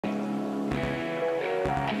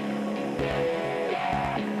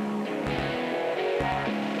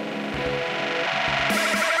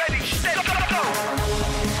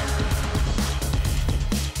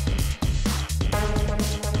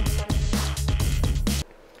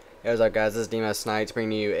Hey, what's up guys, this is SNipEz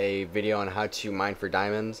bringing you a video on how to mine for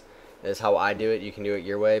diamonds. This is how I do it. You can do it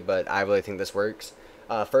your way, but I really think this works.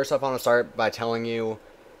 First off, I want to start by telling you,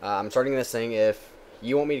 I'm starting this thing. If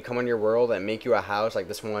you want me to come on your world and make you a house, like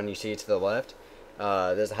this one you see to the left,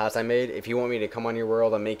 this is a house I made. If you want me to come on your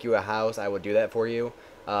world and make you a house, I will do that for you.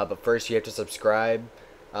 But first you have to subscribe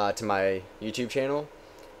to my YouTube channel.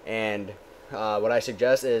 And what I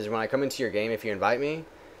suggest is when I come into your game, if you invite me,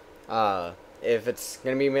 if it's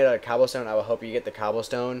going to be made out of cobblestone, I will help you get the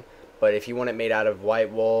cobblestone. But if you want it made out of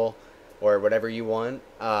white wool or whatever you want,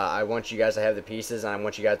 I want you guys to have the pieces, and I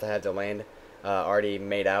want you guys to have the land already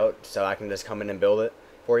made out, so I can just come in and build it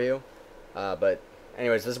for you. But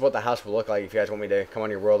anyways, this is what the house will look like if you guys want me to come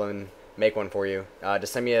on your world and make one for you.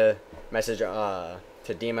 Just send me a message to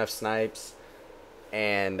SNipEz,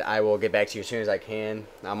 and I will get back to you as soon as I can.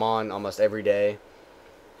 I'm on almost every day.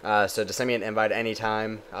 So just send me an invite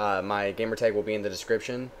anytime. My gamer tag will be in the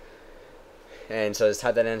description. And so just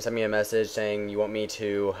type that in, send me a message saying you want me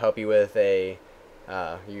to help you with you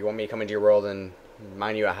want me to come into your world and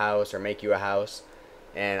mine you a house or make you a house.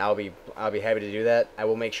 And I'll be happy to do that. I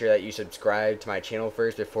will make sure that you subscribe to my channel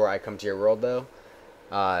first before I come to your world though.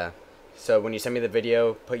 So when you send me the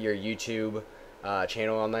video, put your YouTube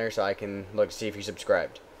channel on there so I can look to see if you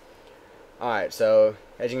subscribed. Alright, so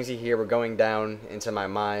as you can see here, we're going down into my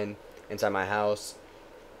mine, inside my house.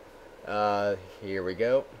 Here we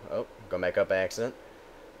go. Oh, going back up by accident.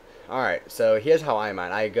 Alright, so here's how I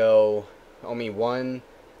mine. I go only one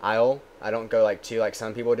aisle. I don't go like two like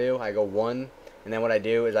some people do. I go one, and then what I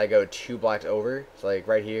do is I go 2 blocks over. So like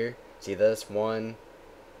right here, see this? 1,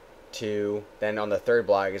 2, then on the 3rd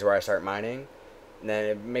block is where I start mining. And then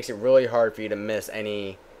it makes it really hard for you to miss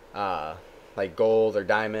any like gold or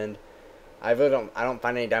diamond. I don't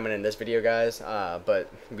find any diamond in this video, guys, but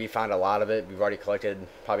we found a lot of it. We've already collected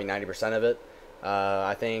probably 90% of it.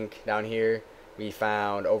 I think down here we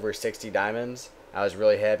found over 60 diamonds. I was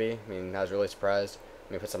really happy. I mean, I was really surprised.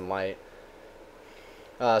 Let me put some light.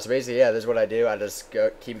 So basically, yeah, this is what I do. I just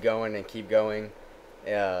keep going and keep going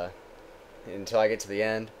until I get to the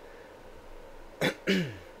end.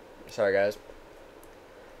 Sorry, guys.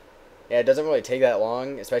 Yeah, it doesn't really take that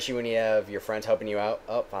long, especially when you have your friends helping you out.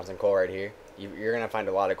 Oh, found some coal right here. You're going to find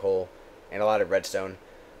a lot of coal and a lot of redstone.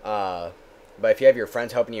 But if you have your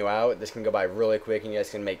friends helping you out, this can go by really quick, and you guys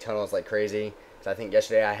can make tunnels like crazy. So I think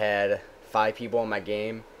yesterday I had 5 people in my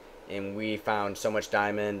game, and we found so much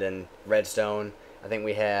diamond and redstone. I think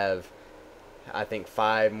we have,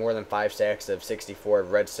 more than 5 stacks of 64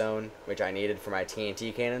 of redstone, which I needed for my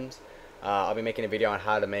TNT cannons. I'll be making a video on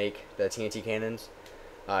how to make the TNT cannons.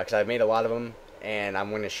 Because I've made a lot of them, and I'm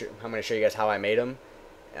gonna show you guys how I made them.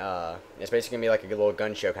 It's basically gonna be like a little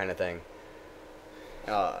gun show kind of thing.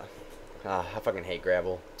 I fucking hate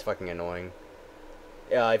gravel. It's fucking annoying.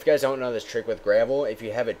 If you guys don't know this trick with gravel, if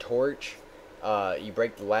you have a torch, you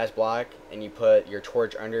break the last block and you put your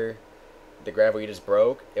torch under the gravel you just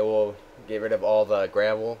broke, it will get rid of all the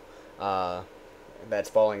gravel that's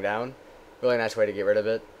falling down. Really nice way to get rid of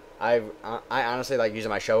it. I honestly like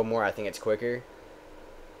using my shovel more. I think it's quicker.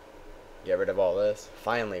 Get rid of all this.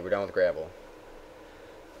 Finally, we're done with gravel.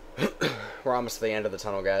 We're almost to the end of the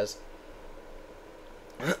tunnel, guys.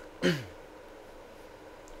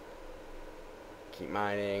 Keep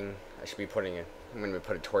mining. I should be putting it. I'm going to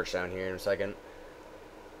put a torch down here in a second.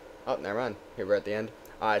 Oh, never mind. Here, we're at the end.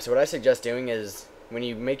 Alright, so what I suggest doing is when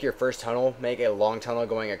you make your first tunnel, make a long tunnel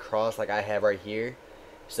going across like I have right here.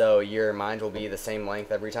 So your mines will be the same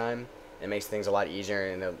length every time. It makes things a lot easier,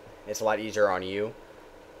 and it's a lot easier on you.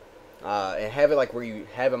 And have it like where you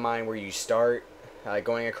have a mine where you start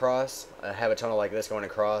going across, have a tunnel like this going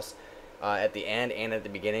across at the end and at the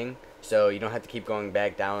beginning, so you don't have to keep going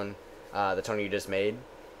back down the tunnel you just made.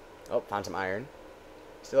 Oh, found some iron.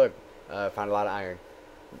 Still found a lot of iron.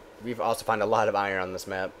 We've also found a lot of iron on this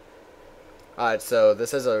map. Alright, so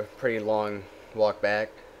this is a pretty long walk back.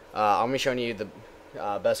 I'm showing you the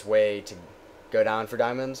best way to go down for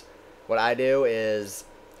diamonds. What I do is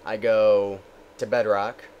I go to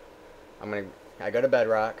bedrock. I go to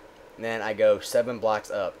bedrock, and then I go 7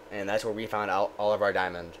 blocks up, and that's where we found all of our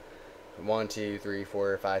diamond. 1, 2, 3,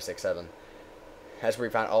 4, 5, 6, 7. That's where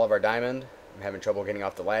we found all of our diamond. I'm having trouble getting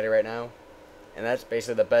off the ladder right now, and that's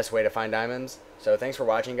basically the best way to find diamonds. So thanks for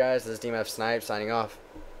watching, guys. This is SNipEz signing off.